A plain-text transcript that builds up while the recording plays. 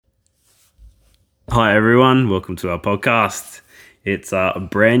Hi everyone, welcome to our podcast. It's a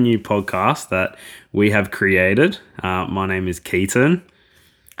brand new podcast that we have created. My name is Keaton.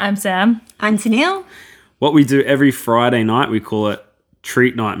 I'm Sam. I'm Tennille. What we do every Friday night, we call it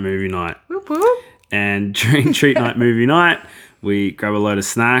Treat Night Movie Night. Whoop, whoop. And during Treat Night Movie Night, we grab a load of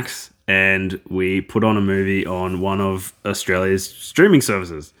snacks and we put on a movie on one of Australia's streaming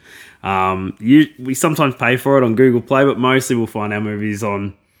services. We sometimes pay for it on Google Play, but mostly we'll find our movies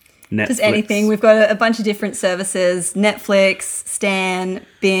on Netflix. Just anything. We've got a bunch of different services: Netflix, Stan,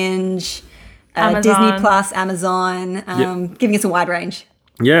 Binge, Disney Plus, Amazon, giving us a wide range.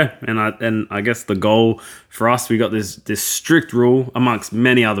 Yeah, and I guess the goal for us, we got this strict rule amongst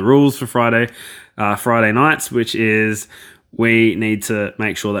many other rules for Friday nights, which is we need to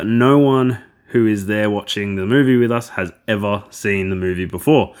make sure that no one who is there watching the movie with us has ever seen the movie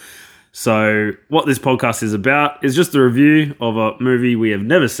before. So what this podcast is about is just a review of a movie we have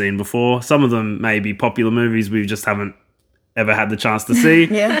never seen before. Some of them may be popular movies we just haven't ever had the chance to see.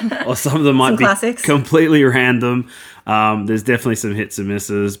 Yeah. Or some of them might be classics. completely random. There's definitely some hits and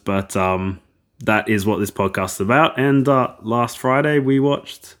misses, but that is what this podcast is about. And last Friday we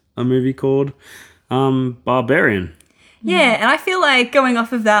watched a movie called Barbarian. Yeah, and I feel like going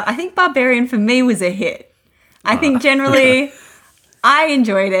off of that, I think Barbarian for me was a hit. I think generally I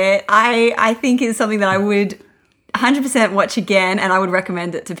enjoyed it. I think it's something that I would 100% watch again, and I would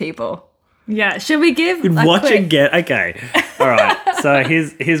recommend it to people. Yeah, should we give Watch quick... again? Okay. All right. So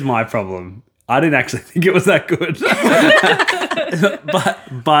here's my problem. I didn't actually think it was that good.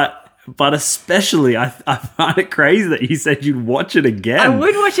 But especially, I find it crazy that you said you'd watch it again. I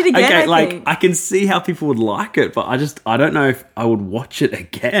would watch it again. Okay, I think. I can see how people would like it, but I don't know if I would watch it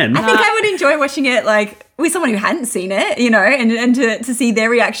again. I think I would enjoy watching it with someone who hadn't seen it, and to see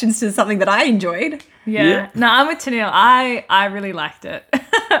their reactions to something that I enjoyed. Yeah. No, I'm with Tennille. I really liked it.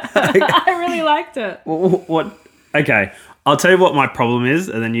 I really liked it. What? Okay. I'll tell you what my problem is,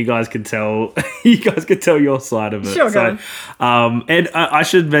 and then you guys can tell your side of it. Sure, go on. And I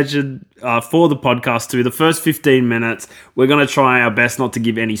should mention for the podcast too, the first 15 minutes, we're going to try our best not to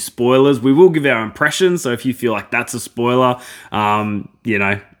give any spoilers. We will give our impressions, so if you feel like that's a spoiler,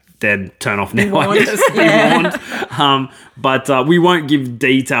 then turn off now. I guess. Yeah. Be warned. But we won't give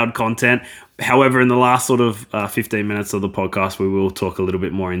detailed content. However, in the last sort of 15 minutes of the podcast, we will talk a little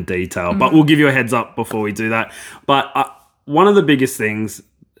bit more in detail. But we'll give you a heads up before we do that. But one of the biggest things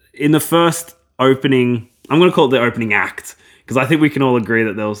in the first opening, I'm going to call it the opening act, because I think we can all agree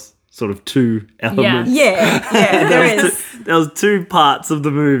that there was sort of two elements. Yeah, There was two parts of the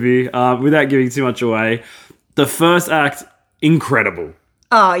movie, without giving too much away. The first act, incredible.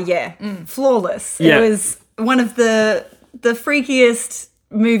 Oh, yeah. Flawless. Yeah. It was one of the freakiest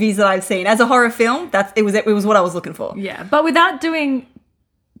movies that I've seen. As a horror film, it was what I was looking for. Yeah, but without doing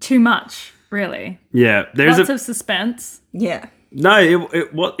too much, really. Yeah. Lots of suspense. Yeah. No,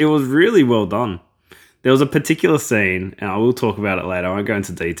 it was really well done. There was a particular scene, and I will talk about it later. I won't go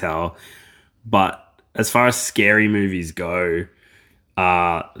into detail. But as far as scary movies go,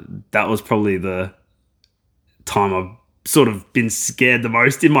 that was probably the time I've sort of been scared the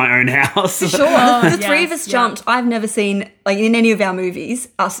most in my own house. Sure. The three of us jumped. I've never seen, in any of our movies,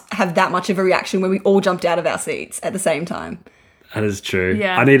 us have that much of a reaction where we all jumped out of our seats at the same time. That is true.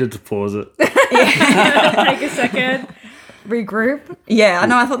 Yeah. I needed to pause it. Take a second. Regroup. Yeah, I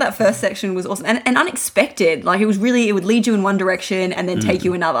know. I thought that first section was awesome and unexpected. Like it would lead you in one direction and then take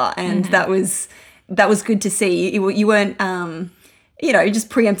you another, and that was good to see. You weren't, just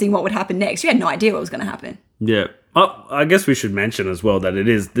preempting what would happen next. You had no idea what was going to happen. Yeah. Oh, I guess we should mention as well that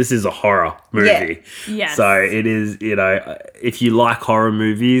this is a horror movie. Yeah. Yes. So it is, if you like horror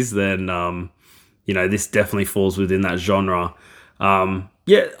movies, then this definitely falls within that genre. I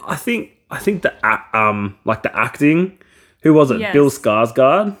think the acting. Who was it? Yes. Bill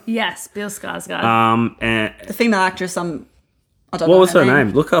Skarsgård. Yes, Bill Skarsgård. The female actress, I don't know. What was her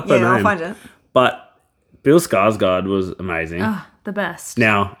name? Look up her name. I'll find it. But Bill Skarsgård was amazing. The best.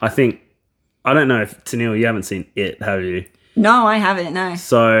 Now, I don't know if Tennille, you haven't seen it, have you? No, I haven't. No.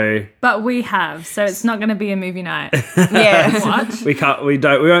 So, but we have, so it's not going to be a movie night. Yeah. Watch. we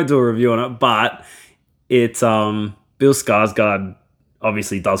won't do a review on it, but it's Bill Skarsgård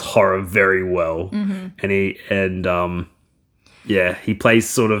obviously does horror very well, and he plays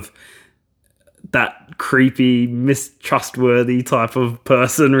sort of that creepy, mistrustworthy type of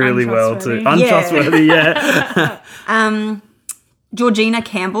person really well too. Untrustworthy, yeah. Georgina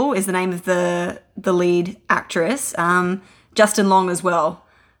Campbell is the name of the lead actress. Justin Long as well.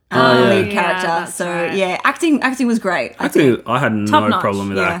 Lead character. So right. acting was great. I think I had no notch. problem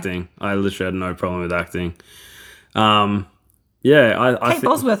with Yeah. acting. I literally had no problem with acting. I Kate think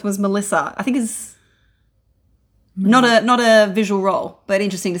Bosworth was Melissa. I think is Not a visual role, but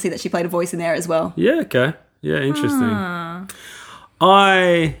interesting to see that she played a voice in there as well. Yeah, okay. Yeah, interesting.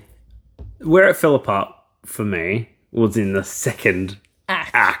 Where it fell apart for me was in the second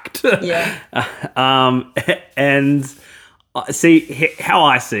act. Yeah. And see, how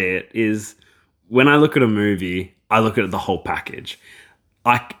I see it is when I look at a movie, I look at the whole package.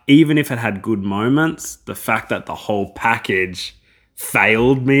 Like, even if it had good moments, the fact that the whole package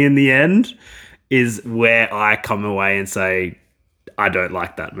failed me in the end is where I come away and say, I don't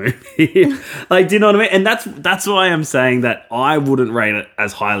like that movie. Like, do you know what I mean? And that's why I'm saying that I wouldn't rate it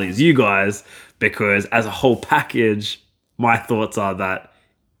as highly as you guys, because as a whole package, my thoughts are that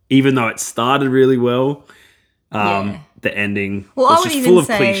even though it started really well, the ending was just full of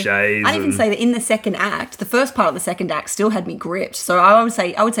cliches. I'd even say that in the second act, the first part of the second act still had me gripped. So I would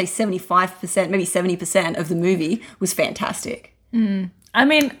say 75%, maybe 70% of the movie was fantastic. I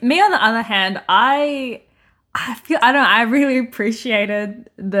mean, me on the other hand, I really appreciated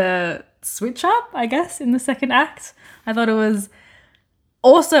the switch up, I guess, in the second act. I thought it was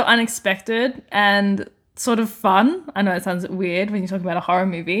also unexpected and sort of fun. I know it sounds weird when you talk about a horror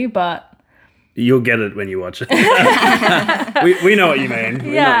movie, but you'll get it when you watch it. we know what you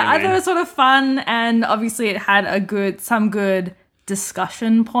mean. I thought it was sort of fun, and obviously it had some good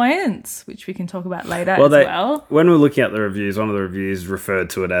discussion points, which we can talk about later as well. When we were looking at the reviews, one of the reviews referred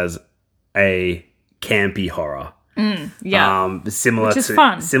to it as a campy horror. Similar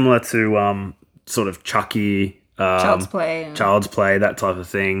to sort of Chucky, Child's Play, that type of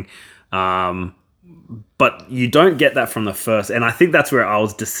thing. But you don't get that from the first, and I think that's where I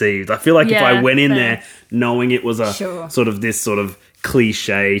was deceived. I feel like if I went in there knowing it was a sort of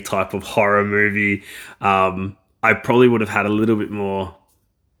cliche type of horror movie, I probably would have had a little bit more.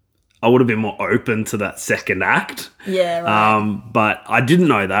 I would have been more open to that second act. Yeah, right. But I didn't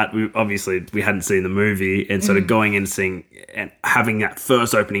know that. We hadn't seen the movie, and sort of going in seeing and having that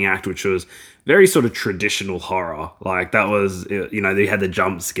first opening act, which was very sort of traditional horror. Like, that was, they had the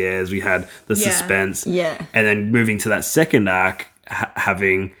jump scares, we had the suspense. Yeah. And then moving to that second act,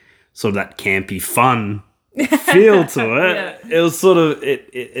 having sort of that campy fun feel to it. It was sort of,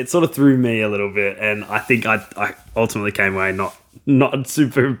 it sort of threw me a little bit. And I think I ultimately came away not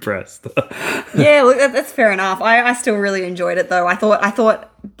super impressed. Yeah, look, that's fair enough. I still really enjoyed it though. I thought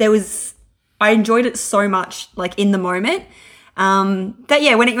I enjoyed it so much, like, in the moment.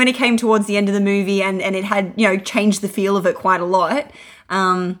 That when it came towards the end of the movie and it had, changed the feel of it quite a lot.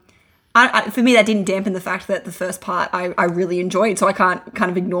 For me, that didn't dampen the fact that the first part I really enjoyed, so I can't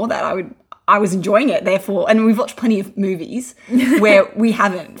kind of ignore that. I was enjoying it, therefore, and we've watched plenty of movies where we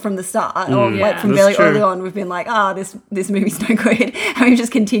haven't from the start, or like from very early on, we've been like, this movie's no good, and we've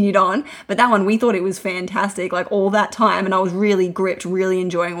just continued on. But that one, we thought it was fantastic, like, all that time, and I was really gripped, really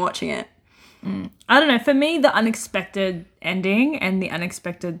enjoying watching it. I don't know. For me, the unexpected ending and the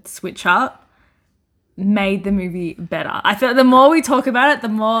unexpected switch up made the movie better. I feel like the more we talk about it, the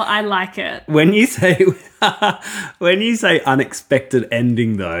more I like it. When you say unexpected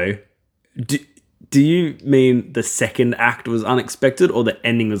ending, though, do you mean the second act was unexpected or the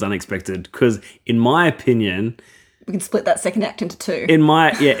ending was unexpected? Because in my opinion, we can split that second act into two. In my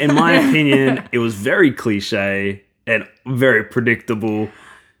opinion, it was very cliche and very predictable.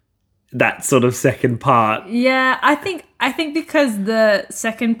 That sort of second part. Yeah, I think because the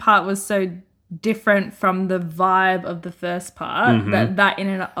second part was so different from the vibe of the first part, that in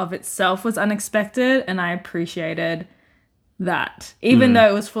and of itself was unexpected, and I appreciated that. Even though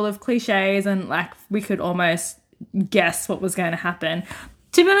it was full of cliches and, like, we could almost guess what was going to happen.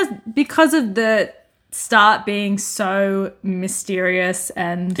 To be honest, because of the start being so mysterious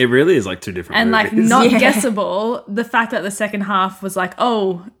and it really is like two different movies. Like, not guessable, the fact that the second half was like,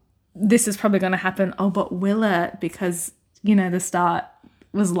 oh, this is probably going to happen. Oh, but will it? Because, the start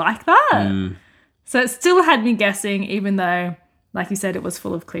was like that. So it still had me guessing, even though, like you said, it was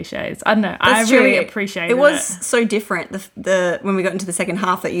full of cliches. I don't know. That's really appreciated it. It was so different when we got into the second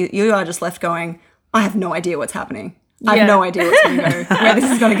half that you are just left going, I have no idea what's happening. I have no idea what's going to go, where this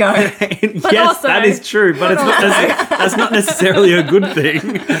is going to go. Yes, also, that is true, but that's not necessarily a good thing.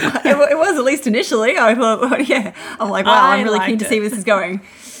 It was, at least initially. I thought, I'm like, wow, I'm really keen to see where this is going.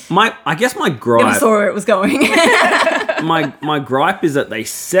 I guess my gripe. Never saw where it was going. my gripe is that they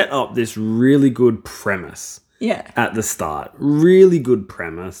set up this really good premise. Yeah. At the start, really good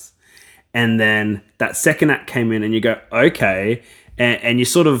premise, and then that second act came in, and you go, okay, and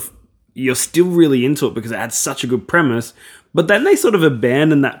you're still really into it because it had such a good premise, but then they sort of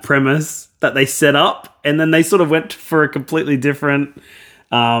abandoned that premise that they set up, and then they sort of went for a completely different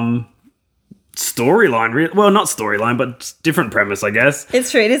storyline. Well, not storyline, but different premise, I guess.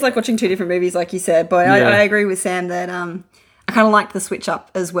 It's true. It is like watching two different movies, like you said. But Yeah. I agree with Sam that I kind of liked the switch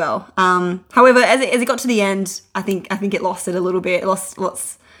up as well. However, as it got to the end, I think it lost it a little bit. It lost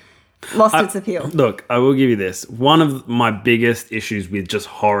its appeal. Look, I will give you this. One of my biggest issues with just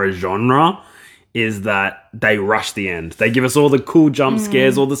horror genre is that they rush the end. They give us all the cool jump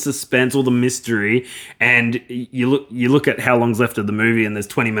scares, all the suspense, all the mystery, and you look at how long's left of the movie, and there's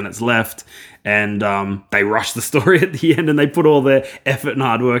 20 minutes left, and they rush the story at the end, and they put all their effort and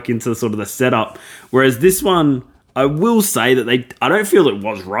hard work into sort of the setup. Whereas this one, I will say that I don't feel it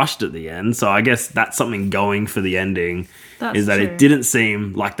was rushed at the end, so I guess that's something going for the ending. That's is that true. it didn't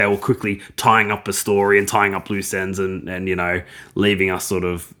seem like they were quickly tying up a story and tying up loose ends and leaving us sort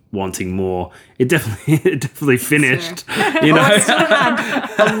of wanting more. It definitely finished. I still had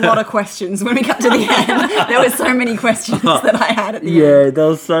a lot of questions when we got to the end. There were so many questions that I had at the end. Yeah, there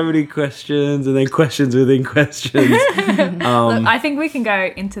was so many questions and then questions within questions. Look, I think we can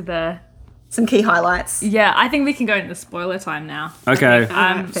go into Some key highlights. I think we can go into spoiler time now. Okay,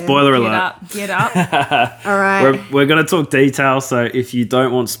 spoiler alert. Get up. All right. We're going to talk detail, so if you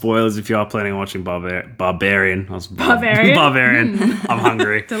don't want spoilers, if you are planning on watching Barbarian. Barbarian? I'm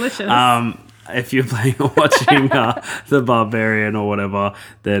hungry. Delicious. If you're planning on watching the Barbarian or whatever,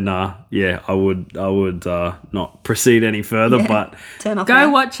 then I would not proceed any further. But Turn off Go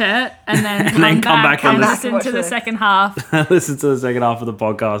now. watch it and then come back and listen watch to the it. second half. listen to the second half of the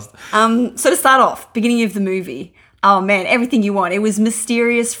podcast. So to start off, beginning of the movie, oh man, everything you want. It was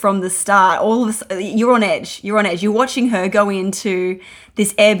mysterious from the start. All of this, you're on edge. You're watching her go into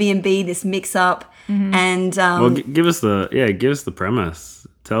this Airbnb, this mix-up, and Well, give us the premise.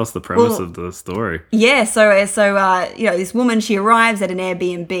 Tell us the premise of the story. yeah. So this woman, she arrives at an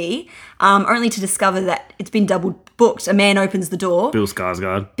Airbnb, only to discover that it's been double booked. A man opens the door. Bill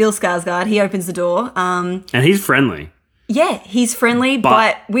Skarsgård. Bill Skarsgård. He opens the door. And he's friendly. Yeah, he's friendly,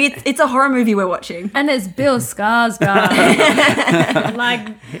 but it's a horror movie we're watching. And it's Bill Skarsgård.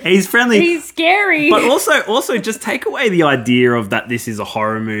 Like, He's friendly. he's scary. But also just take away the idea of that this is a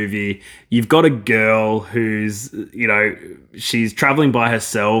horror movie. You've got a girl who's, she's traveling by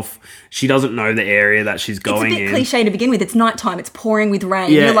herself. She doesn't know the area that she's going It's a bit in. cliche to begin with. It's nighttime. It's pouring with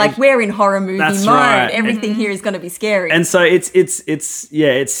rain. Yeah, You're like, we're in horror movie that's mode. right. Everything here is going to be scary. And so it's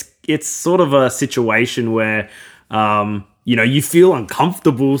sort of a situation where you feel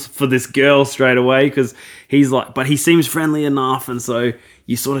uncomfortable for this girl straight away because he's like, but he seems friendly enough, and so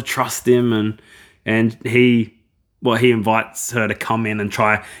you sort of trust him, and he invites her to come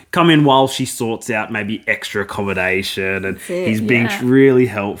in while she sorts out maybe extra accommodation, and it, he's being yeah. really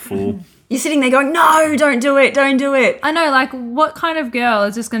helpful. You're sitting there going, no, don't do it. Don't do it. I know, like, what kind of girl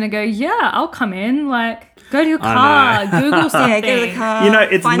is just going to go, yeah, I'll come in, like, go to your I car, know. Google something. Yeah, go to the car.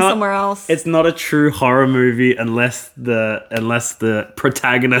 It's find not somewhere else. It's not a true horror movie unless the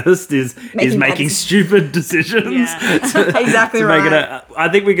protagonist is Making bad making decisions. stupid decisions. Yeah. Exactly to right. make it I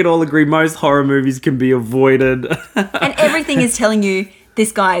think we could all agree most horror movies can be avoided. And everything is telling you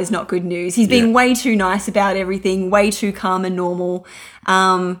this guy is not good news. He's being Yeah. way too nice about everything, way too calm and normal.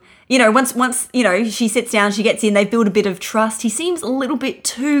 Once she sits down, she gets in, they build a bit of trust. He seems a little bit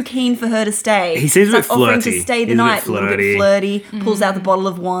too keen for her to stay. He seems a bit Starts offering flirty. to stay the He's a bit night, a little bit flirty, pulls out the bottle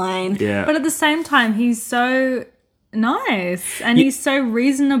of wine. Yeah. But at the same time, he's so nice and he's so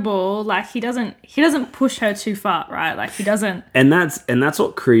reasonable. Like, he doesn't push her too far, right? Like, he doesn't. And that's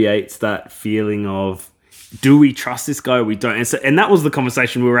what creates that feeling of, do we trust this guy or we don't? And that was the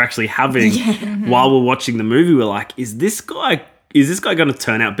conversation we were actually having while we're watching the movie. We're like, is this guy going to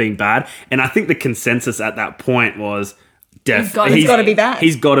turn out being bad? And I think the consensus at that point was definitely He's gotta be bad.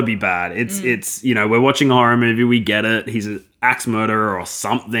 He's got to be bad. It's we're watching a horror movie. We get it. He's an axe murderer or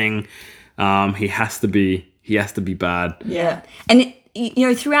something. He has to be bad. Yeah. And,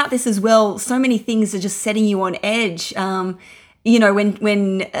 throughout this as well, so many things are just setting you on edge. When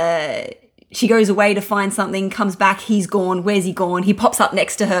she goes away to find something, comes back, he's gone. Where's he gone? He pops up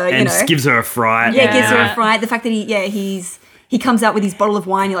next to her, And just gives her a fright. Yeah, gives her Yeah. a fright. The fact that he comes out with his bottle of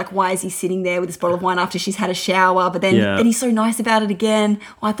wine. You're like, why is he sitting there with this bottle of wine after she's had a shower? But then, Yeah. then he's so nice about it again.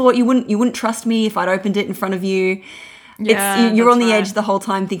 Oh, I thought you wouldn't trust me if I'd opened it in front of you. Yeah, You're on that's the right. Mm. edge the whole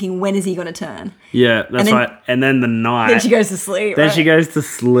time thinking, when is he going to turn? Yeah, that's then- right. And then the night. Then she goes to sleep. Then right? she goes to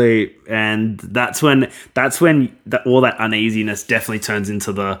sleep, and that's when all that uneasiness definitely turns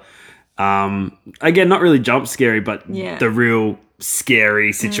into the again, not really jump scary, but Yeah. the real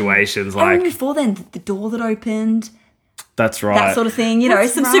scary situations. And Like before then, the door that opened. That's right. that sort of thing. You know,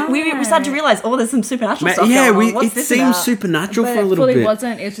 That's we started to realize, there's some supernatural stuff yeah, going on. What's it this seems about? supernatural But for a it little fully bit.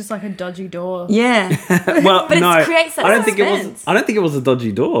 wasn't. It was just like a dodgy door. Yeah. Well, But it no, creates that I don't think it was. suspense. I don't think it was a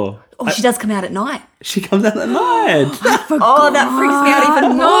dodgy door. Oh, she does come out at night. She comes out at night. Oh, that freaks me out even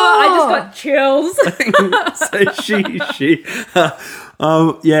more. No, I just got chills. So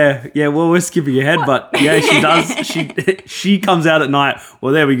yeah. Well, we're skipping ahead, but yeah, she does. She comes out at night.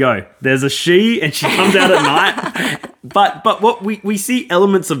 Well, there we go. There's a she, and she comes out at night. But what we see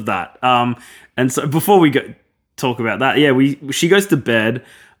elements of that. And so before we talk about that, yeah, she goes to bed.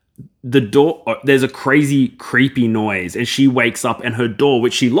 The door, there's a crazy, creepy noise, and she wakes up, and her door,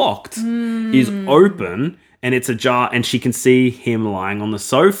 which she locked, is open. And it's ajar, and she can see him lying on the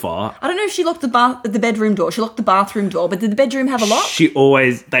sofa. I don't know if she locked the bedroom door. She locked the bathroom door, but did the bedroom have a lock? They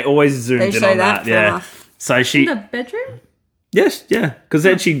always zoomed in show on that, that. fair Yeah. enough. So she, In the bedroom? yes, yeah, because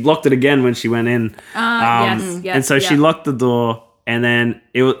then she locked it again when she went in. Yes. And so she locked the door, and then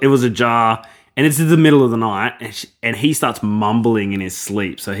it was ajar, and it's in the middle of the night, and he starts mumbling in his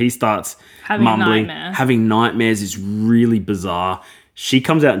sleep. So he starts Having a mumbling, nightmare. having nightmares. It's really bizarre. She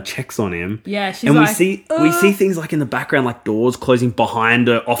comes out and checks on him. Yeah, she's and like, we see things like in the background, like doors closing behind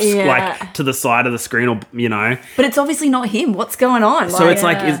her, Yeah. like to the side of the screen, or But it's obviously not him. What's going on? So it's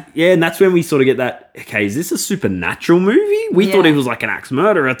Yeah. and that's when we sort of get that. Okay, is this a supernatural movie? We Yeah. thought it was like an axe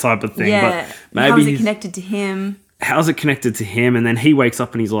murderer type of thing, yeah. but maybe How is it connected to him? how's it connected to him? And then he wakes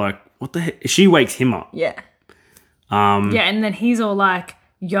up and he's like, "What the heck?" She wakes him up. Yeah. Yeah, and then he's all like,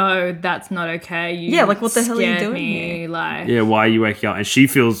 yo, that's not okay. You Yeah, like, what the hell are you scared doing me. here? Like, Yeah, why are you waking up? And she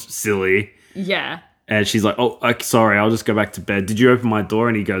feels silly, yeah. and she's like, "Oh, sorry, I'll just go back to bed. Did you open my door?"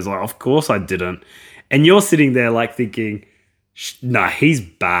 And he goes, "Like, of course I didn't." And you're sitting there like thinking, "Nah, he's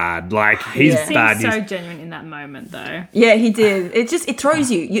bad. Like he's Yeah. bad." Seems so He's- genuine in that moment, though. Yeah, he did. It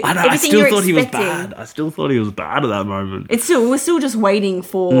throws you. I Everything still you're thought he was expecting. bad. I still thought he was bad at that moment. We're still just waiting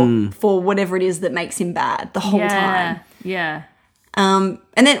for whatever it is that makes him bad the whole time. Yeah. And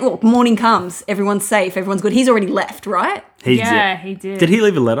then morning comes, everyone's safe, everyone's good. He's already left, right? He Yeah, did. he did. Did he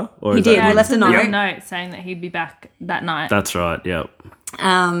leave a letter? Or He is did. that- We left a note. A note saying that he'd be back that night. That's right. Yep.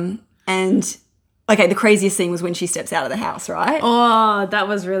 And okay, the craziest thing was when she steps out of the house, right? Oh, that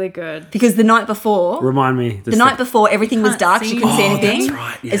was really good. Because the night before, Remind me. the night before, everything was can't dark. She see. couldn't see Oh, anything. that's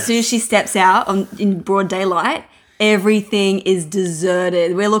right, yes. As soon as she steps out in broad daylight, everything is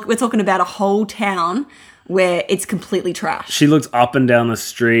deserted. We're talking about a whole town where it's completely trash. She looks up and down the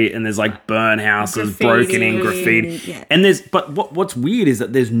street, and there's like burnt houses, Graffiti. broken in graffiti, Yeah. and what's weird is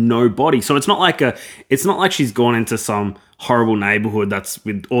that there's no body. So it's not like she's gone into some horrible neighborhood that's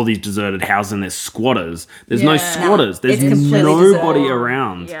with all these deserted houses and there's squatters. There's no Yeah. squatters. There's It's completely nobody deserted.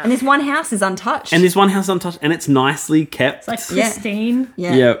 around. Yeah. And this one house is untouched. And this one house untouched, and it's nicely kept. It's like pristine.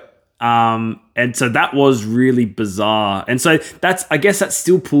 yeah. Yeah. And so that was really bizarre. And so I guess that's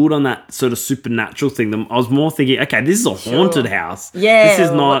still pulled on that sort of supernatural thing. I was more thinking, okay, this is a haunted house. Yeah, This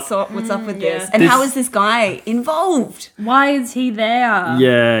is not. what's up with this? yeah. And This- how is this guy involved? Why is he there?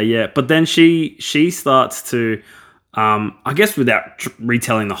 Yeah. But then she starts to, I guess without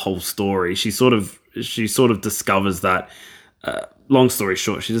retelling the whole story, she sort of discovers that, long story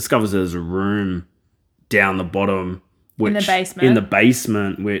short, she discovers there's a room down the bottom. In the basement. In the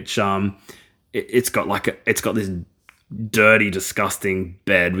basement, which it's got this dirty, disgusting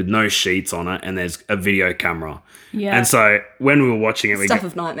bed with no sheets on it, and there's a video camera. Yeah. And so when we were watching it, Stuff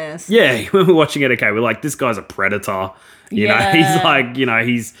of nightmares. when we were watching it, okay, we're like, this guy's a predator. You know, Yeah. he's like,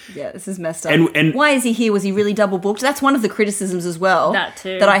 he's Yeah, this is messed up. And- why is he here? Was he really double booked? That's one of the criticisms as well. That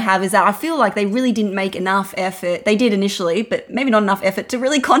too. That I have is that I feel like they really didn't make enough effort. They did initially, but maybe not enough effort to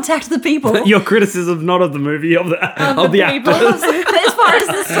really contact the people. your criticism, not of the movie, of the the people. actors. But as far as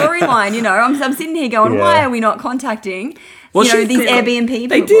the storyline, I'm sitting here going, Yeah. why are we not contacting? Well, these Airbnb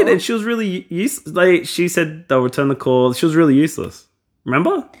people. They did, and she was really useless. She said they'll return the call. She was really useless.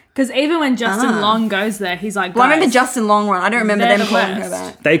 Remember? Because even when Justin Long goes there, he's like, Well, I remember "Guys, Justin Longrun. I don't remember They're them the calling her worst.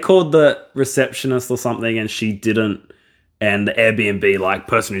 that. They called the receptionist or something, and she didn't. And the Airbnb,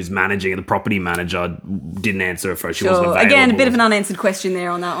 person who's managing it, the property manager, didn't answer her phone. She wasn't Sure. available. Again, a bit of an unanswered question there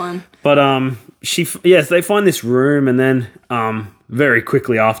on that one. But they find this room, and then very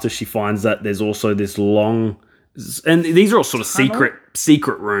quickly after, she finds that there's also this long, and these are all sort of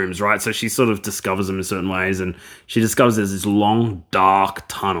secret rooms, right? So she sort of discovers them in certain ways, and she discovers there's this long, dark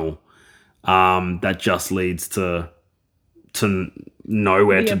tunnel that just leads to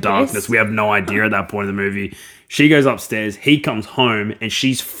nowhere, The to abyss. darkness. We have no idea at that point in the movie. She goes upstairs, he comes home, and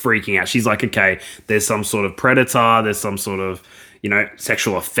she's freaking out. She's like, okay, there's some sort of predator, there's some sort of,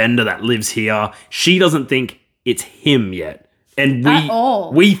 sexual offender that lives here. She doesn't think it's him yet. And At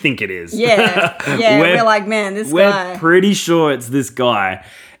all. we think it is. Yeah. We're like, man, this guy. We're pretty sure it's this guy.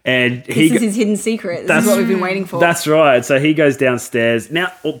 And This is his hidden secret. This is what we've been waiting for. That's right. So he goes downstairs.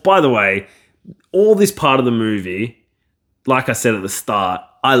 Now, by the way, all this part of the movie, like I said at the start,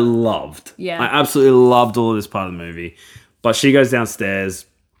 I loved. Yeah. I absolutely loved all of this part of the movie. But she goes downstairs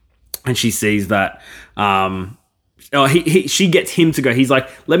and she sees that she gets him to go. He's like,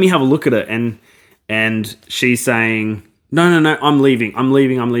 let me have a look at it. And she's saying, no, I'm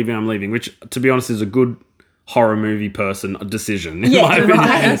leaving, which, to be honest, is a good horror movie person decision in my opinion.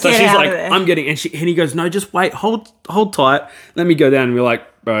 Right. So Get she's out like, of there. I'm getting, and he goes, no, just wait, hold tight, let me go down. And we're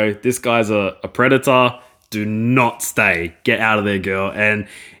like, bro, this guy's a predator, do not stay, get out of there, girl. And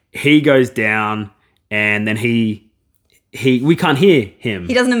he goes down, and then we can't hear him.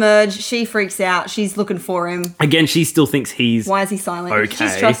 He doesn't emerge. She freaks out. She's looking for him. Again, she still thinks he's Why is he silent? okay.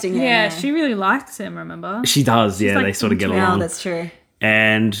 She's trusting him. Yeah, she really likes him, remember? She does, yeah, like they sort of get into it. Oh, along. that's true.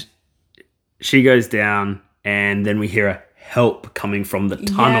 And she goes down, and then we hear a help coming from the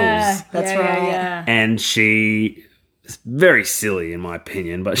tunnels. That's right. Yeah. And she is very silly, in my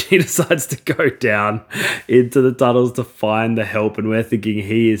opinion, but she decides to go down into the tunnels to find the help. And we're thinking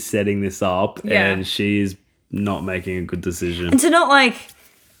he is setting this up, and she is not making a good decision. And to not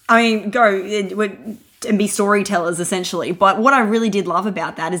go and be storytellers essentially. But what I really did love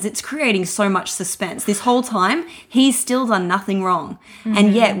about that is it's creating so much suspense. This whole time, he's still done nothing wrong.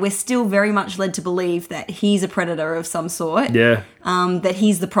 And yet we're still very much led to believe that he's a predator of some sort. Yeah. That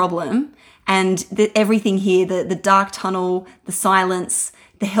he's the problem. And that everything here, the dark tunnel, the silence,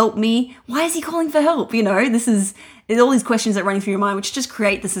 the help me. Why is he calling for help? You know, there's all these questions that are running through your mind, which just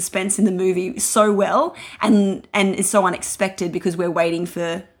create the suspense in the movie so well, and it's so unexpected because we're waiting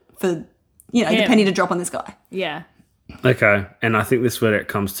for the penny to drop on this guy. Yeah. Okay. And I think this is where it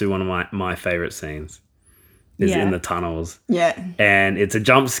comes to one of my favorite scenes is in the tunnels. Yeah. And it's a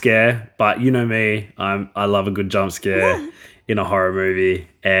jump scare, but you know me, I love a good jump scare in a horror movie.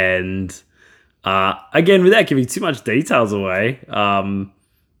 And again, without giving too much details away,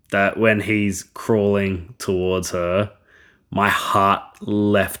 that when he's crawling towards her, my heart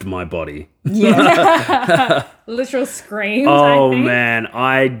left my body. Yeah. Literal screams, Oh I think. man,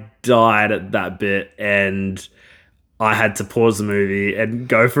 I died at that bit, and I had to pause the movie and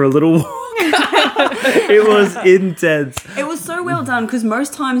go for a little walk. It was intense. It was so well done because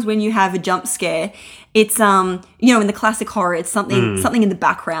most times when you have a jump scare, it's in the classic horror, it's something in the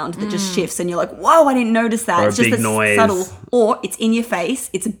background that just shifts, and you're like, "Whoa, I didn't notice that." Or it's a just big noise. subtle, or it's in your face.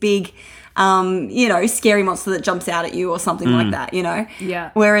 It's a big, scary monster that jumps out at you or something like that. You know.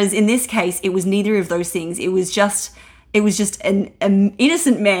 Yeah. Whereas in this case, it was neither of those things. It was just an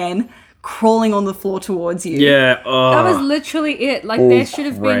innocent man crawling on the floor towards you. Yeah. Oh. That was literally it. Like, Oh, there should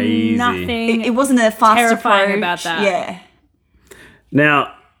have crazy. been nothing. It wasn't a fast terrifying approach. about that. Yeah.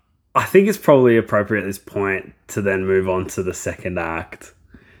 Now, I think it's probably appropriate at this point to then move on to the second act.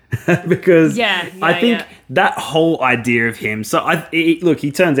 Because I think that whole idea of him, so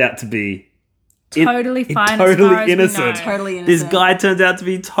he turns out to be Totally fine. totally as far as we innocent. know. Totally innocent. This guy turns out to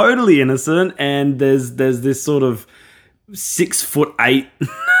be totally innocent, and there's this sort of 6'8",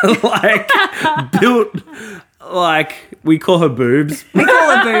 like built, like we call her boobs. We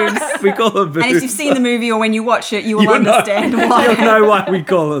call her boobs. We call her boobs. And if you've seen the movie or when you watch it, you will You'll know- understand why. You'll know why we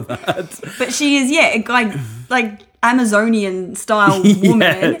call her that. But she is, a guy like Amazonian style woman.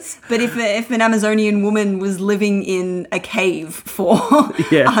 Yes. But if an Amazonian woman was living in a cave for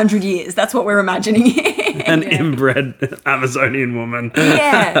 100 years, that's what we're imagining. An inbred Amazonian woman.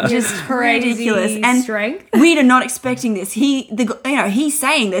 Yeah, just Crazy ridiculous. And strength. we are not expecting this. He's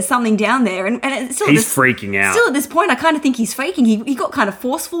saying there's something down there, and it's still He's freaking out. Still at this point, I kind of think he's faking. He got kind of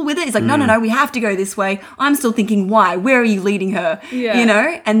forceful with it. He's like, no, we have to go this way. I'm still thinking, why? Where are you leading her? Yeah. You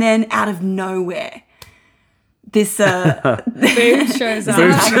know? And then out of nowhere, this Boob shows up.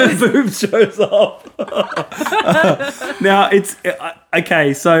 Boob shows up. Now, it's...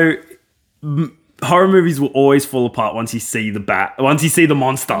 okay, so... horror movies will always fall apart once you see the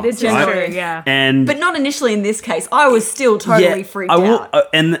monster. This is right? true, yeah. And but not initially in this case. I was still totally freaked out.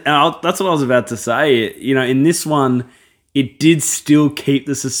 That's what I was about to say. You know, in this one, it did still keep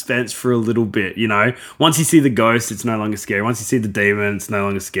the suspense for a little bit. You know, once you see the ghost, it's no longer scary. Once you see the demon, it's no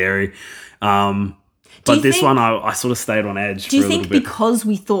longer scary. But this one, I sort of stayed on edge for a little bit. Do you think because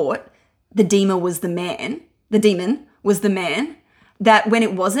we thought the demon was the man, that when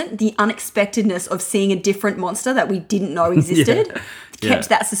it wasn't, the unexpectedness of seeing a different monster that we didn't know existed kept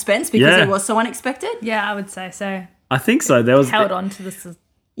that suspense because it was so unexpected? Yeah, I would say so. I think so. There was Held on to this.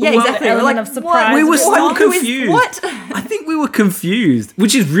 Yeah, Well, exactly. the We're element like, of surprise. We were What? still Who is confused. what? I think we were confused,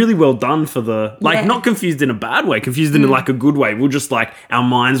 which is really well done for the Yeah. not confused in a bad way, confused in like a good way. We're just like our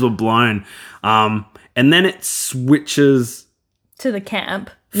minds were blown, and then it switches. To the camp.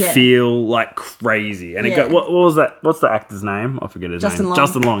 Yeah. Feel like crazy, and it Yeah. go. What was that? What's the actor's name? I forget his Justin name. Long.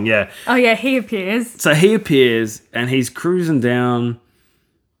 Justin Long. Yeah. Oh yeah, he appears. So he appears and he's cruising down.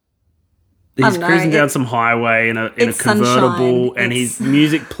 He's don't know, cruising down some highway in a it's convertible, sunshine, and it's- he's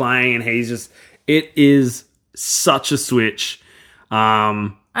music playing, and he's just. It is such a switch.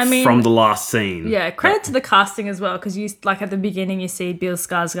 I mean, from the last scene. Yeah, credit to the casting as well, because you like at the beginning you see Bill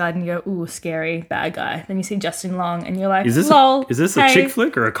Skarsgård and you go, ooh, scary, bad guy. Then you see Justin Long and you're like, Is this lol, a hey. chick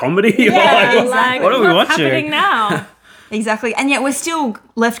flick or a comedy? Yeah, Like, what are we what's watching? happening now? Exactly. And yet we're still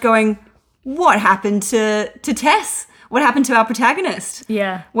left going, what happened to Tess? What happened to our protagonist?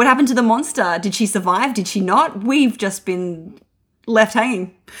 Yeah. What happened to the monster? Did she survive? Did she not? We've just been left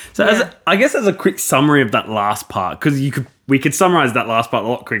hanging. So I guess as a quick summary of that last part, because we could summarize that last part a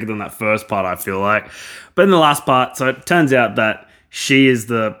lot quicker than that first part, I feel like. But in the last part, so it turns out that she is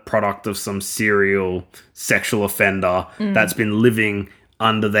the product of some serial sexual offender that's been living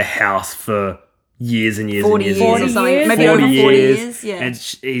under the house for years and years 40 and years. years and or years. something. Maybe 40 over 40 years. years. Yeah. And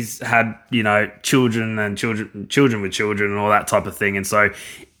he's had, children with children and all that type of thing. And so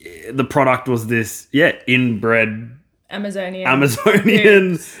the product was this, inbred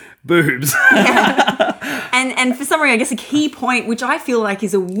Amazonian boobs. And for some reason, I guess a key point, which I feel like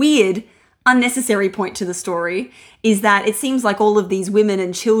is a weird, unnecessary point to the story, is that it seems like all of these women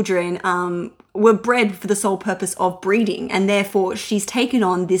and children were bred for the sole purpose of breeding, and therefore she's taken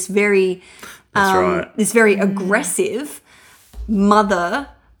on this very, That's right. this very aggressive mother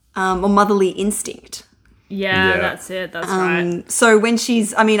or motherly instinct. Yeah, Yeah. that's it. That's right. So when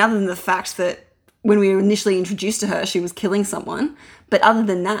she's, other than the fact that when we were initially introduced to her, she was killing someone. But other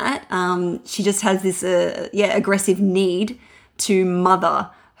than that, she just has this, aggressive need to mother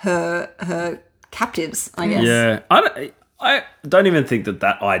her captives, I guess. Yeah, I don't even think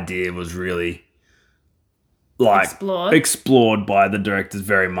that idea was really explored by the directors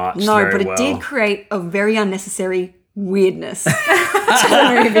very much. No, very but it well. did create a very unnecessary weirdness to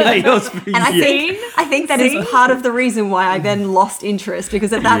the movie. And I think that is part of the reason why I then lost interest,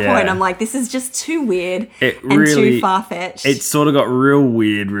 because at that Yeah. point I'm like, this is just too weird and really- too far-fetched. It sort of got real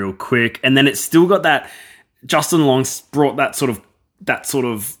weird real quick, and then it still got that. Justin Long brought that sort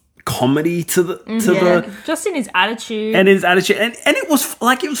of comedy to the Just in his attitude. and his attitude, and it was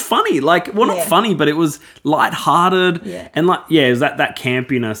funny, not Yeah. funny, but it was lighthearted, Yeah. and it was that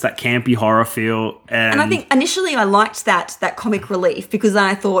campiness, that campy horror feel, And I think initially I liked that comic relief, because then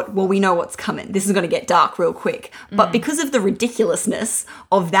I thought, well, we know what's coming. This is going to get dark real quick. But because of the ridiculousness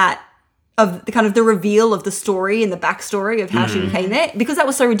of that, of the kind of the reveal of the story and the backstory of how she became there, because that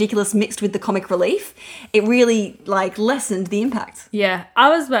was so ridiculous mixed with the comic relief, it really lessened the impact. Yeah, I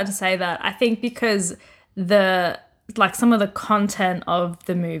was about to say that. I think because some of the content of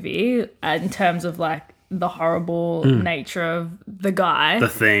the movie, in terms of the horrible nature of the guy, the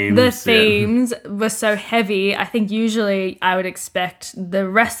themes were so heavy. I think usually I would expect the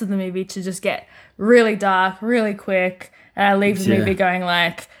rest of the movie to just get really dark, really quick, and I leave the movie going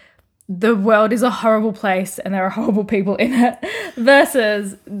the world is a horrible place and there are horrible people in it,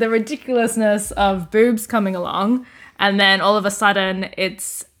 versus the ridiculousness of boobs coming along, and then all of a sudden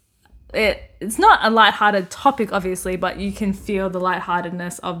it's not a lighthearted topic, obviously, but you can feel the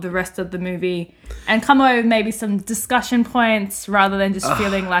lightheartedness of the rest of the movie and come away with maybe some discussion points rather than just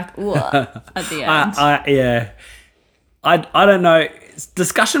feeling ooh, at the end. I don't know.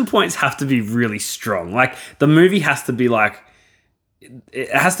 Discussion points have to be really strong. The movie has to be it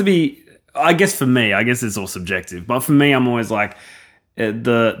has to be, I guess for me, it's all subjective, but for me, I'm always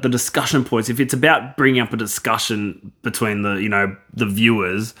the discussion points, if it's about bringing up a discussion between the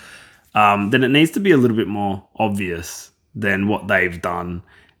viewers, then it needs to be a little bit more obvious than what they've done.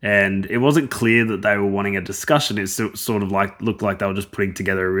 And it wasn't clear that they were wanting a discussion. It sort of looked like they were just putting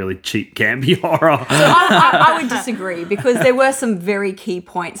together a really cheap campy horror. So I would disagree, because there were some very key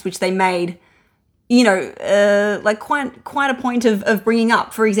points which they made, quite a point of bringing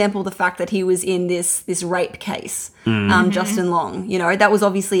up. For example, the fact that he was in this rape case, Justin Long. That was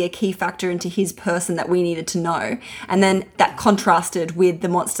obviously a key factor into his person that we needed to know. And then that contrasted with the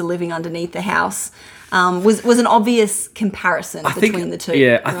monster living underneath the house. Was an obvious comparison between the two.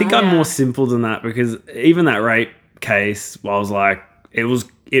 Yeah, I think I'm more simple than that, because even that rape case, I was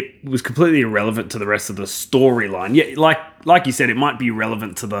it was completely irrelevant to the rest of the storyline. Yeah, like you said, it might be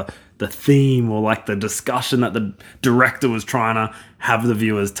relevant to the theme or the discussion that the director was trying to have the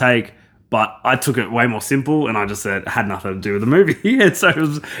viewers take. But I took it way more simple, and I just said it had nothing to do with the movie. And so it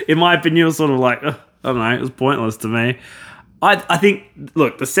was, in my opinion, it was sort of like, I don't know, it was pointless to me. I think,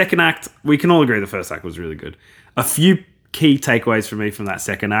 look, the second act, we can all agree the first act was really good. A few key takeaways for me from that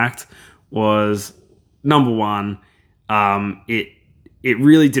second act was, number one, it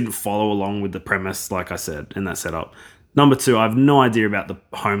really didn't follow along with the premise, like I said, in that setup. Number two, I have no idea about the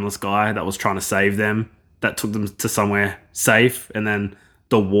homeless guy that was trying to save them, that took them to somewhere safe, and then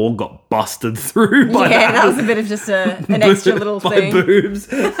the wall got busted through by that was a bit of just an extra little thing. By boobs.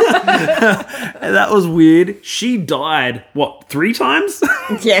 That was weird. She died, 3 times?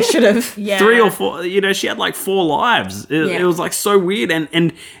 Yeah, should have. Yeah. 3 or 4. You know, she had like 4 lives. It was like so weird.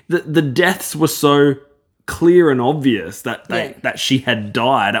 And the deaths were so clear and obvious that she had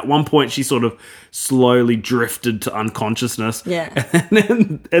died. At one point, she sort of slowly drifted to unconsciousness. Yeah.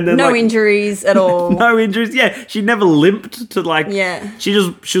 And then no injuries at all. No injuries. Yeah. She never limped to like. Yeah. She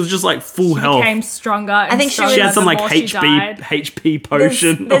was just like full health. Became stronger. I think stronger She had some like the more she died. HP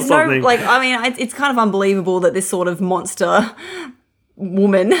potion There's or something. no, like, I mean, it's kind of unbelievable that this sort of monster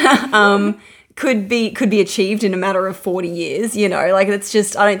woman could be achieved in a matter of 40 years, you know, like it's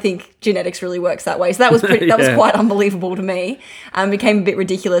just, I don't think genetics really works that way. So that was that was quite unbelievable to me. Became a bit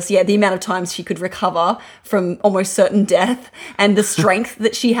ridiculous. Yeah, the amount of times she could recover from almost certain death and the strength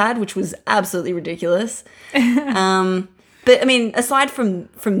that she had, which was absolutely ridiculous. But I mean, aside from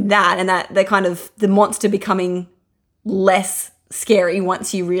that and that, they kind of, the monster becoming less scary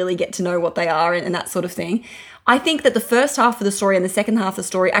once you really get to know what they are and that sort of thing. I think that the first half of the story and the second half of the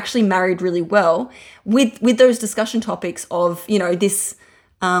story actually married really well with those discussion topics of, you know, this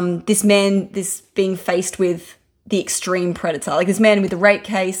being faced with the extreme predator, like this man with the rape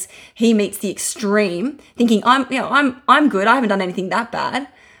case. He meets the extreme, thinking I'm good. I haven't done anything that bad.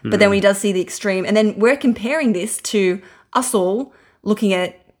 But then when he does see the extreme, and then we're comparing this to us all looking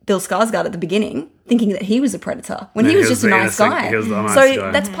at Bill Skarsgård at the beginning, thinking that he was a predator when he was just a nice guy. He was the nice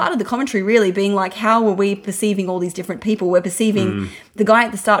guy. That's part of the commentary, really, being like, how are we perceiving all these different people? We're perceiving the guy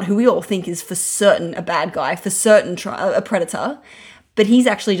at the start, who we all think is for certain a bad guy, for certain a predator, but he's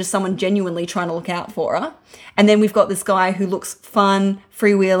actually just someone genuinely trying to look out for her. And then we've got this guy who looks fun,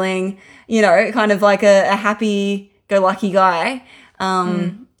 freewheeling, you know, kind of like a happy-go-lucky guy,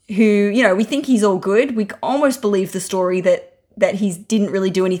 who, you know, we think he's all good. We almost believe the story that he didn't really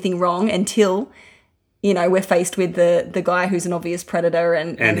do anything wrong until, you know, we're faced with the guy who's an obvious predator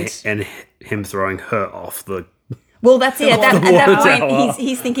and him throwing her off the. Well, that's it. At that point, tower.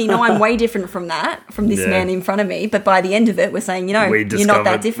 he's thinking, no, I'm way different from this man in front of me. But by the end of it, we're saying, you know, you're not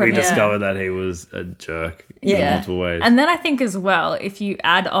that different. We discovered that he was a jerk in multiple ways. And then I think as well, if you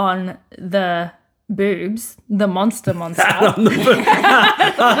add on the boobs, the monster. I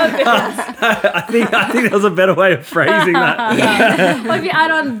think that was a better way of phrasing that. Well, if you add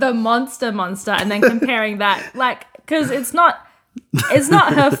on the monster and then comparing that, like, because it's not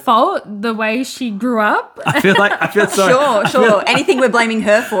her fault the way she grew up. I feel so. Sure. Anything we're blaming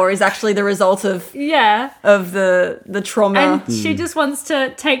her for is actually the result of the trauma. And she just wants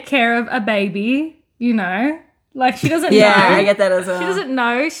to take care of a baby, you know. Like, she doesn't know. Yeah, I get that as well. She doesn't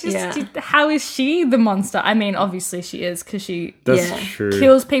know. How is she the monster? I mean, obviously she is, because she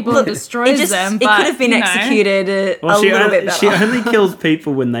kills people and destroys them. It could have been executed a little bit better. She only kills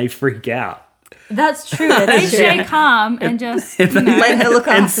people when they freak out. That's true. They stay calm and just, you know, let her look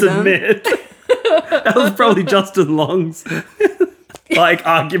after them. Submit. That was probably Justin Long's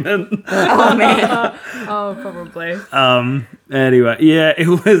argument. Oh, man. Oh, probably. Anyway, yeah, it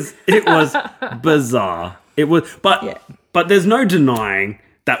was bizarre. It was, but there's no denying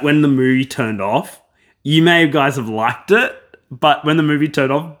that when the movie turned off, you may guys have liked it, but when the movie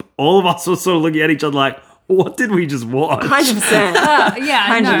turned off, all of us were sort of looking at each other like, what did we just watch? 100%.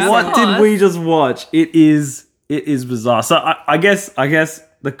 Yeah, no, what did we just watch? It is bizarre. So I guess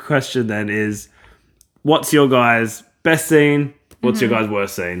the question then is, what's your guys' best scene? What's your guys'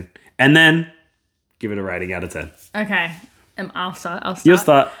 worst scene? And then give it a rating out of 10. Okay. I'll start. You'll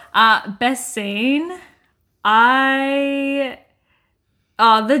start. Best scene. The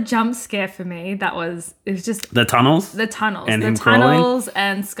jump scare for me, it was just the tunnels and him tunnels crawling.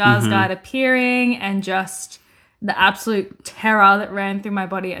 And Skarsgård appearing, and just the absolute terror that ran through my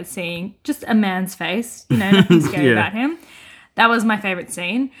body at seeing just a man's face, you know, nothing scary about him. That was my favorite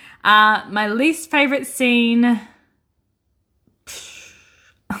scene. My least favorite scene,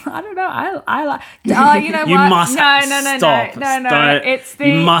 I don't know. I like. Oh, you know you what? Must no. It's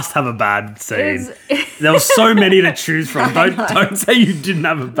you must have a bad scene. There were so many to choose from. Don't say you didn't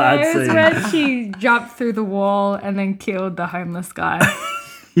have a bad scene. It was when she jumped through the wall and then killed the homeless guy.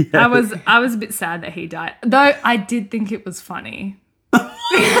 I was a bit sad that he died, though. I did think it was funny.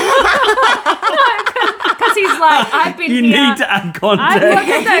 Because he's like, I've been You here. need to add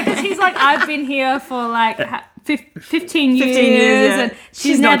context. Because he's like, I've been here for like 15 years, yeah. and she's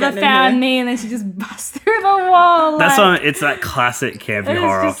She's not never getting found anywhere. me, and then she just busts through the wall. That's like, why it's that classic campy it's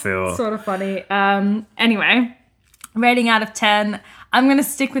horror just feel. sort of funny. Anyway, rating out of 10. I'm going to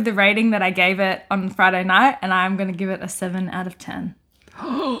stick with the rating that I gave it on Friday night, and I'm going to give it a 7 out of 10.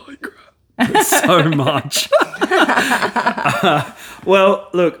 Oh my god. That's so much. Well,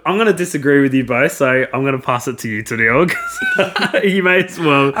 look, I'm going to disagree with you both, so I'm going to pass it to you, Tennille, because you may as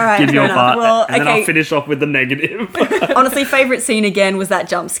well right, give your fair enough. part, Well, and then okay. I'll finish off with the negative. Honestly, favorite scene again was that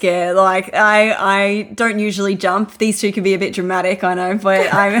jump scare. Like I don't usually jump. These two can be a bit dramatic, I know,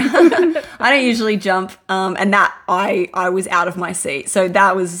 but I don't usually jump. And that I was out of my seat. So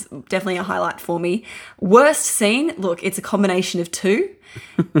that was definitely a highlight for me. Worst scene, look, it's a combination of two.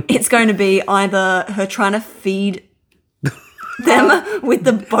 It's going to be either her trying to feed them with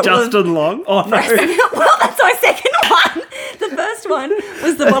the bottle of Justin Long? Oh, no. well, that's my second one. The first one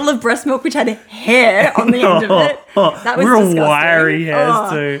was the bottle of breast milk, which had hair on the end of it. That was Real disgusting. wiry hairs, Oh.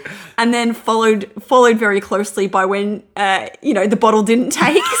 too. And then followed very closely by when the bottle didn't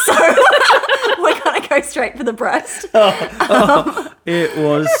take. So we're gonna go straight for the breast. It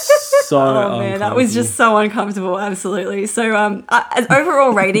was so Oh man, that was just so uncomfortable. Absolutely. So as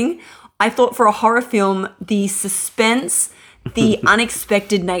overall rating, I thought for a horror film, the suspense, the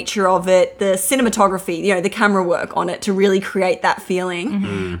unexpected nature of it, the cinematography, the camera work on it to really create that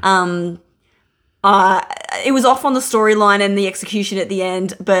feeling. It was off on the storyline and the execution at the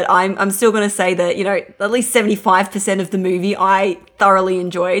end, but I'm still going to say that, at least 75% of the movie I thoroughly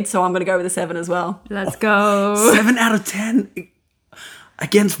enjoyed, so I'm going to go with a 7 as well. Let's go. 7 out of 10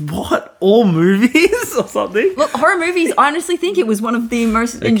 against what? All movies or something? Look, horror movies, I honestly think it was one of the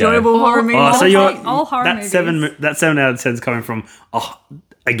most enjoyable horror movies. Oh, so all horror that movies. 7 out of 10 is coming from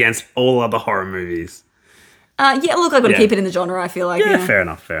against all other horror movies. Look, I've got to Yeah. keep it in the genre, I feel like. Yeah, fair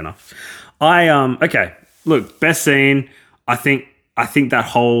enough. Okay. Look, best scene. I think that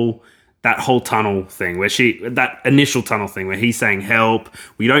whole tunnel thing that initial tunnel thing where he's saying help,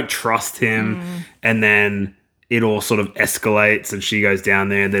 we don't trust him, and then it all sort of escalates and she goes down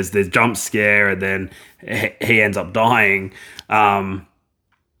there. There's the jump scare and then he ends up dying.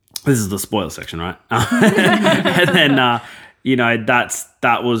 This is the spoiler section, right? And then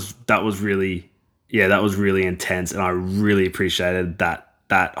that was really intense, and I really appreciated that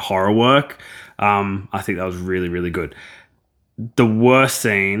horror work. I think that was really, really good. The worst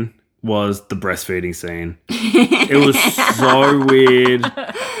scene was the breastfeeding scene. It was so weird.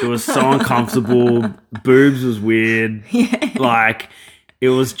 It was so uncomfortable. Boobs was weird. Like it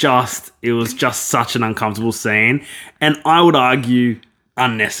was just such an uncomfortable scene, and I would argue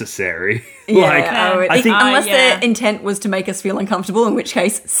unnecessary. I think unless the intent was to make us feel uncomfortable, in which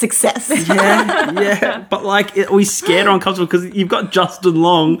case, success. yeah, but we scared or uncomfortable because you've got Justin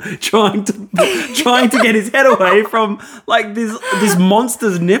Long trying to get his head away from this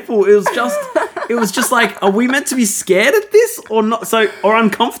monster's nipple. It was just like, are we meant to be scared at this or not? Or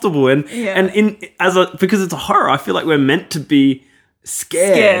uncomfortable? Because it's a horror, I feel like we're meant to be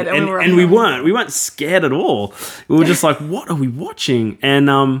scared and we weren't scared at all. We were just like, what are we watching? And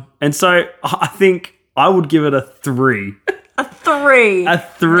so I think I would give it a 3. A 3. A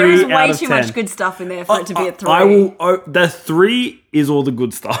 3 There's out way of too 10. much good stuff in there for it to be a 3. The 3 is all the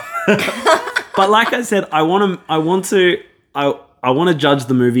good stuff. But like I said, I want to judge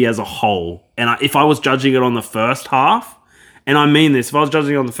the movie as a whole. And if I was judging it on the first half, and I mean this, if I was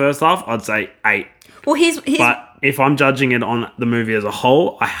judging it on the first half, I'd say 8. Well, But if I'm judging it on the movie as a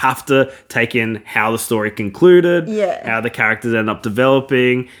whole, I have to take in how the story concluded, how the characters end up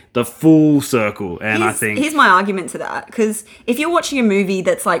developing, the full circle. And here's my argument to that, because if you're watching a movie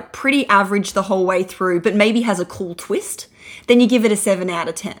that's like pretty average the whole way through, but maybe has a cool twist, then you give it a 7 out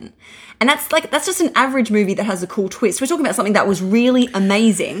of 10. And that's just an average movie that has a cool twist. We're talking about something that was really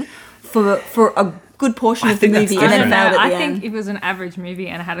amazing for a good portion of the movie and then failed at the I end. think if it was an average movie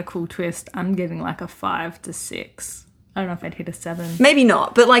and it had a cool twist, I'm giving like a 5 to 6. I don't know if I'd hit a 7. Maybe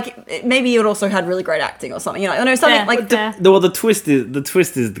not, but maybe it also had really great acting or something. Something the twist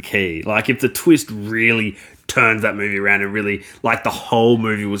is the key. Like if the twist really turns that movie around and really the whole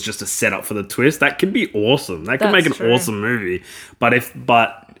movie was just a setup for the twist, that could be awesome. That could make an awesome movie.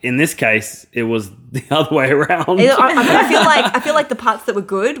 But in this case, it was the other way around. I feel like the parts that were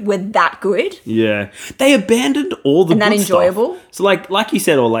good were that good. Yeah, they abandoned all the and that good enjoyable. Stuff. So like you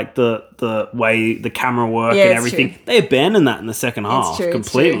said, or the way the camera work and everything, true. they abandoned that in the second half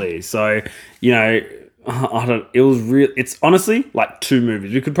completely. So it was real. It's honestly like 2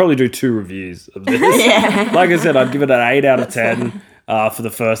 movies. We could probably do 2 reviews of this. Like I said, I'd give it an 8 out of 10. for the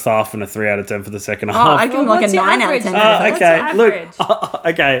first half and a 3 out of 10 for the second Oh, half. I give him like a what's your 9 out of average? 10. What's Okay, your look, average?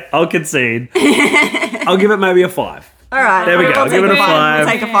 okay, I'll concede. I'll give it maybe a 5. All right. There we go. I'll Give take it a 5.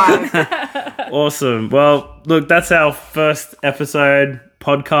 We'll take a 5. Awesome. Well, look, that's our first episode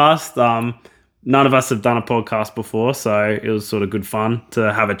podcast. None of us have done a podcast before, so it was sort of good fun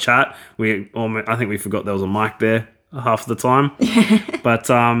to have a chat. I think we forgot there was a mic there half the time. But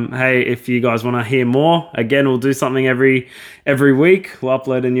hey, if you guys want to hear more, again, we'll do something every week. We'll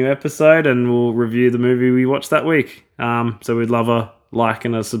upload a new episode and we'll review the movie we watched that week. So we'd love a like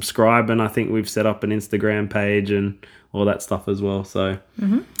and a subscribe, and I think we've set up an Instagram page and all that stuff as well. So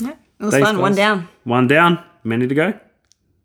Yeah, it was thanks, fun. One guys. down. One down. Many to go.